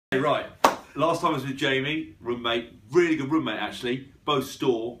Right, last time I was with Jamie, roommate, really good roommate actually. Both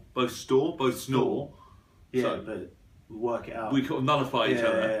snore. Yeah, So but we work it out. we kind of nullify each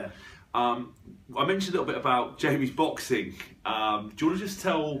other. Yeah. I mentioned a little bit about Jamie's boxing. Do you want to just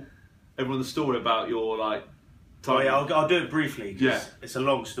tell everyone the story about your time? Oh yeah, I'll do it briefly. Yeah, it's a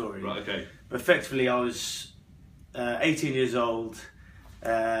long story. Right, okay. But effectively, I was 18 years old,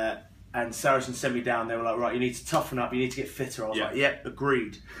 and Saracen sent me down. They were like, right, you need to toughen up, you need to get fitter. I was like, yep,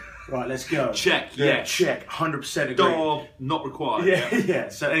 agreed. Right, let's go. Check, yeah. Check, 100% agreed. Dog, not required. Yeah.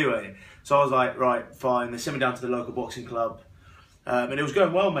 So anyway, so I was like, right, fine. They sent me down to the local boxing club, and it was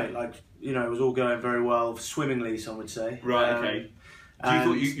going well, mate. It was all going very well, swimmingly, some would say. Right, okay. So you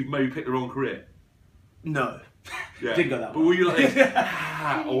thought you maybe picked the wrong career? No. Yeah. Didn't go that But way. were you like,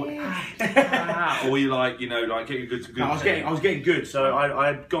 or were you like, getting good? No, I was getting good. So I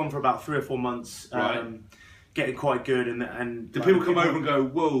had gone for about 3 or 4 months, getting quite good. And did people come over and go,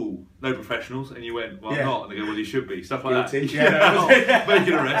 whoa, no professionals? And you went, well, I'm not. And they go, well, you should be. Stuff like Guilty. that.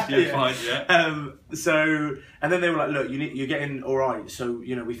 Making a rest. Yeah, fine. Yeah. So, and then they were like, look, you're getting all right. So,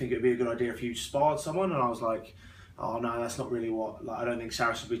 we think it'd be a good idea if you sparred someone. And I was like, oh no, that's not really what. I don't think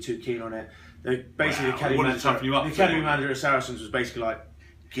Saracens would be too keen on it. Basically, the academy manager at Saracens was basically like,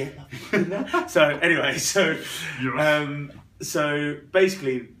 get up. So anyway, so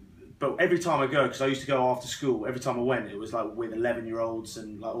basically, but every time I go, because I used to go after school, every time I went, it was like with 11-year-olds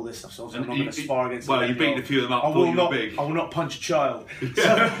and like all this stuff. So I'm not going to spar against. Well, you beat a few of them up. I will not punch a child.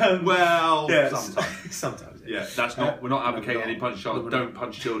 So, well, yeah, sometimes. Yeah, that's not. We're not advocating any punch child. Don't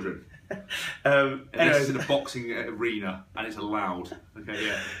punch children. Unless it's in a boxing arena and it's allowed. Okay,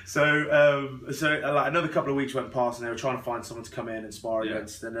 yeah. So like another couple of weeks went past and they were trying to find someone to come in and spar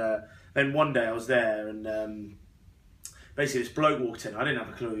against. And then one day I was there and basically this bloke walked in. I didn't have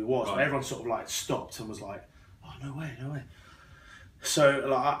a clue who he was, but everyone sort of like stopped and was like, "Oh, no way." So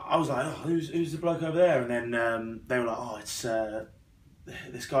like I was like, "Oh, who's the bloke over there?" And then they were like, "Oh, it's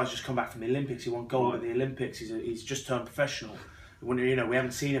this guy's just come back from the Olympics. He won gold at the Olympics. He's just turned professional. When we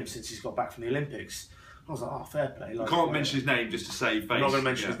haven't seen him since he's got back from the Olympics." I was like, "Oh, fair play." You can't mention his name just to save face. I'm not going to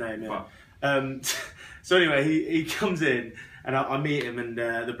mention his name. Yeah. So anyway, he comes in and I meet him, and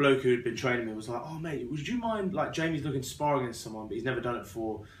the bloke who had been training me was like, "Oh mate, would you mind, like, Jamie's looking to spar against someone, but he's never done it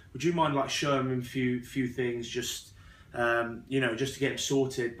before. Would you mind like showing him a few things, just just to get him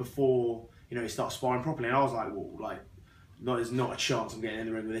sorted before he starts sparring properly?" And I was like, "Well, like." No, there's not a chance I'm getting in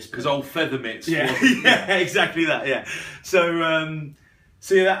the ring with this. Because old feather mitts. Yeah, exactly that. Yeah. So, and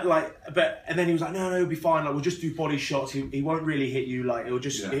then he was like, no, it'll be fine. Like, we'll just do body shots. He won't really hit you. Like, he'll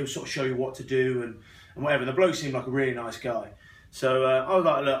sort of show you what to do and whatever. And the bloke seemed like a really nice guy. So I was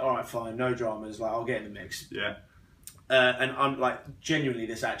like, look, all right, fine, no dramas. Like, I'll get in the mix. Yeah. And I'm like, genuinely,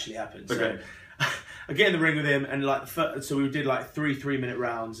 this actually happened. Okay. So, I get in the ring with him, and so we did like 3 3-minute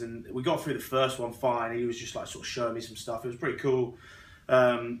rounds, and we got through the first one fine. He was just like sort of showing me some stuff. It was pretty cool,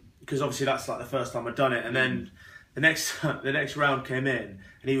 because obviously that's like the first time I'd done it. And then the next round came in,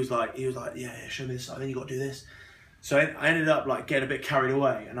 and he was like, yeah, show me this. Then you got to do this. So I ended up like getting a bit carried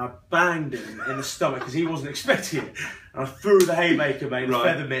away, and I banged him in the stomach because he wasn't expecting it. And I threw the haymaker, mate. The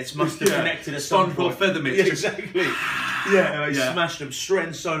feather mitts must have connected at some point. SpongeBob feather mitts. Yeah, exactly. I smashed him straight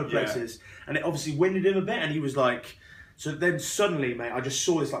in solar plexus, and it obviously winded him a bit. And he was like, so then suddenly, mate, I just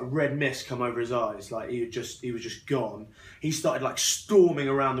saw this like red mist come over his eyes. Like he was just gone. He started like storming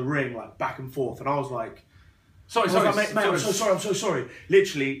around the ring, like back and forth, and I was like. Sorry, mate, I'm so sorry.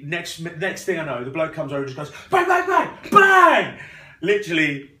 Literally, next thing I know, the bloke comes over and just goes, bang, bang, bang, bang!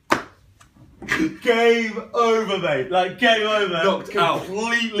 Literally, game over, mate. Like, game over. Knocked out.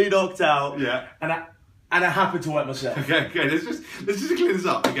 Completely knocked out. Yeah. And I happened to wet myself. Okay, let's just clear this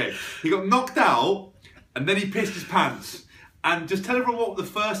up. Okay, he got knocked out, and then he pissed his pants. And just tell everyone what the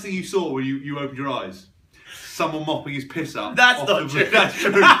first thing you saw when you opened your eyes. Someone mopping his piss up. That's not true. That's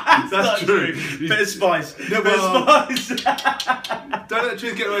true. That's true. Bit of spice. No, Bit of spice. Don't let the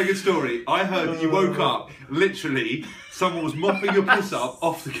truth get away with a good story. I heard that you woke up, literally, someone was mopping your piss up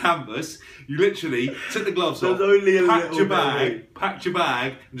off the canvas. You literally took the gloves off, packed your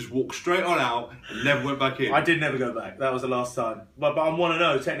bag, and just walked straight on out and never went back in. I did never go back. That was the last time. But I'm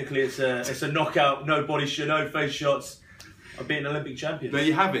 1-0. Technically, it's a knockout. No body shot, no face shots. I've been an Olympic champion. There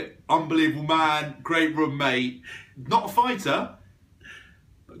you have it. Unbelievable man, great roommate, not a fighter,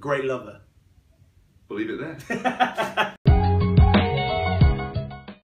 but great lover. We'll leave it there.